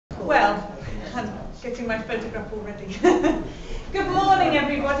Well, I'm getting my photograph already. Good morning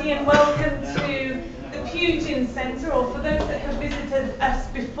everybody and welcome to the Pugin Centre, or for those that have visited us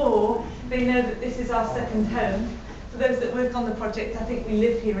before, they know that this is our second home. For those that work on the project, I think we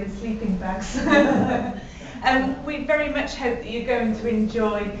live here in sleeping bags. We very much hope that you're going to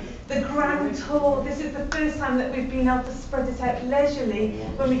enjoy the grand tour. This is the first time that we've been able to spread it out leisurely,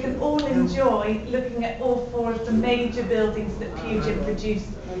 when we can all enjoy looking at all four of the major buildings that Pugin produced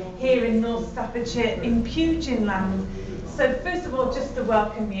here in North Staffordshire in Pugin land. So first of all, just to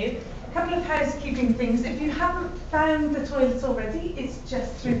welcome you, a couple of housekeeping things. If you haven't found the toilets already, it's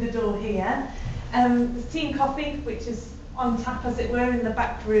just through the door here. There's tea and coffee, which is on tap as it were in the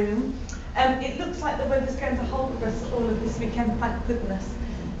back room. It looks like the weather's going to hold for us all of this weekend, thank goodness.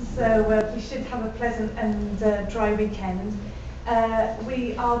 So we should have a pleasant and dry weekend.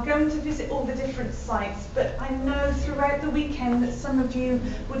 We are going to visit all the different sites, but I know throughout the weekend that some of you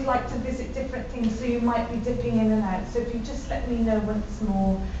would like to visit different things, so you might be dipping in and out. So if you just let me know once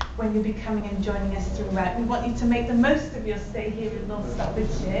more when you'll be coming and joining us throughout. We want you to make the most of your stay here in North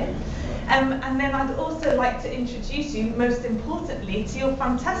Staffordshire. And then I'd also like to introduce you, most importantly, to your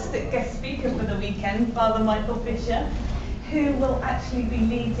fantastic guest speaker for the weekend, Father Michael Fisher, who will actually be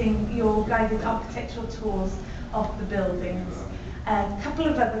leading your guided architectural tours of the buildings. A couple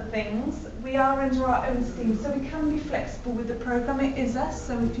of other things. We are under our own steam, so we can be flexible with the programme. It is us,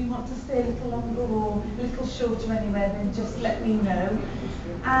 so if you want to stay a little longer or a little shorter anywhere, then just let me know.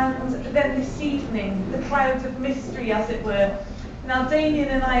 And then this evening, the cloud of mystery, as it were. Now, Damien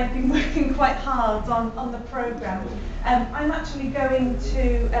and I have been working quite hard on the programme. I'm actually going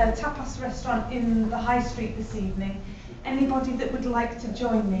to a tapas restaurant in the High Street this evening. Anybody that would like to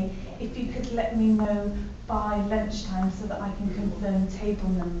join me, if you could let me know by lunchtime so that I can confirm table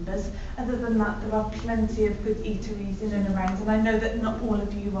numbers. Other than that, there are plenty of good eateries in and around, and I know that not all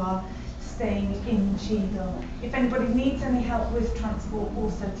of you are staying in Cheadle. If anybody needs any help with transport,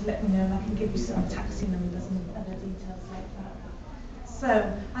 also to let me know, and I can give you some taxi numbers and other details like that.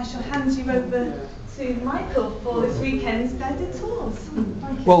 So I shall hand you over to Michael for this weekend's guided tours.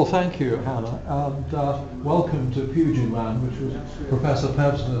 Well, thank you, Hannah, and welcome to Pugin Land, which was Professor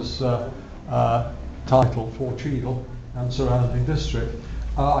Pevsner's title for Cheadle and surrounding district.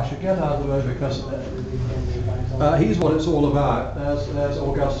 I should get out of the way because he's what it's all about. There's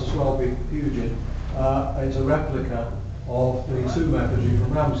Augustus Welby Pugin. It's a replica of the tomb effigy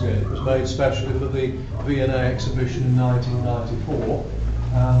from Ramsgate. It was made specially for the V&A exhibition in 1994,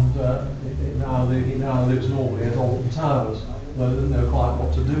 and he now lives normally at Alton Towers, though they didn't know quite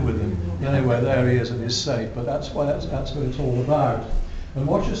what to do with him. Anyway, there he is in his state, but that's what it's all about. And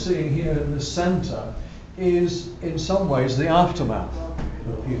what you're seeing here in this centre is, in some ways, the aftermath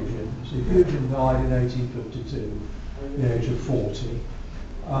of Pugin. See, Pugin died in 1852, at the age of 40.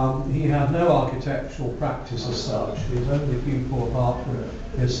 He had no architectural practice as such. His only pupil, apart from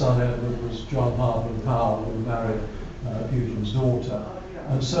his son Edward, was John Hardman Powell, who married Pugin's daughter.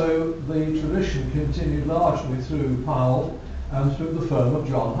 And so the tradition continued largely through Powell and through the firm of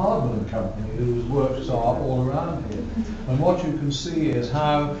John Hardman and Company, whose works are all around here. And what you can see is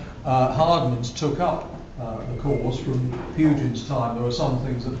how Hardman's took up the cause from Pugin's time. There are some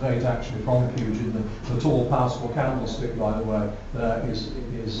things that date actually from Pugin. The tall Paschal candlestick, by the way, there is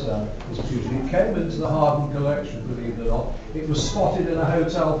Pugin. It came into the Hardman collection, believe it or not. It was spotted in a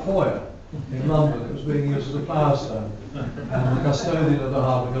hotel foyer in London. It was being used as a plough-stone, and the custodian of the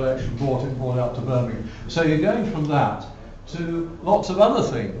Hardman collection brought it out to Birmingham. So you're going from that to lots of other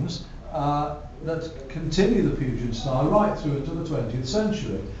things that continue the Pugin style right through into the 20th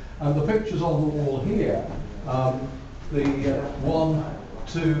century. And the pictures on the wall here, the 1,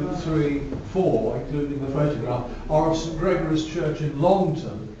 2, 3, 4, including the photograph, are of St Gregory's Church in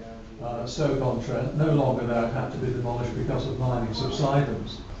Longton, Stoke-on-Trent. No longer there, it had to be demolished because of mining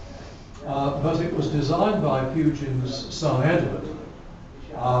subsidence. But it was designed by Pugin's son Edward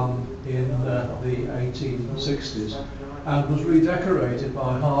in the 1860s, and was redecorated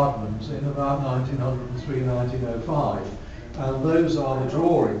by Hardman's in about 1903, 1905. And those are the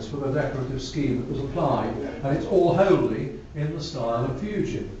drawings for the decorative scheme that was applied, and it's all wholly in the style of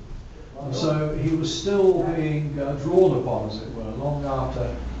Pugin. And so he was still being drawn upon, as it were, long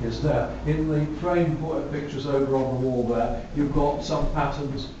after his death. In the frame pictures over on the wall there, you've got some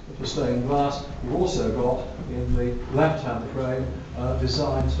patterns for stained glass. You've also got, in the left-hand frame,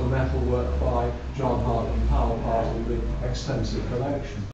 designs for metalwork by John Hardman Powell, part of the extensive collection.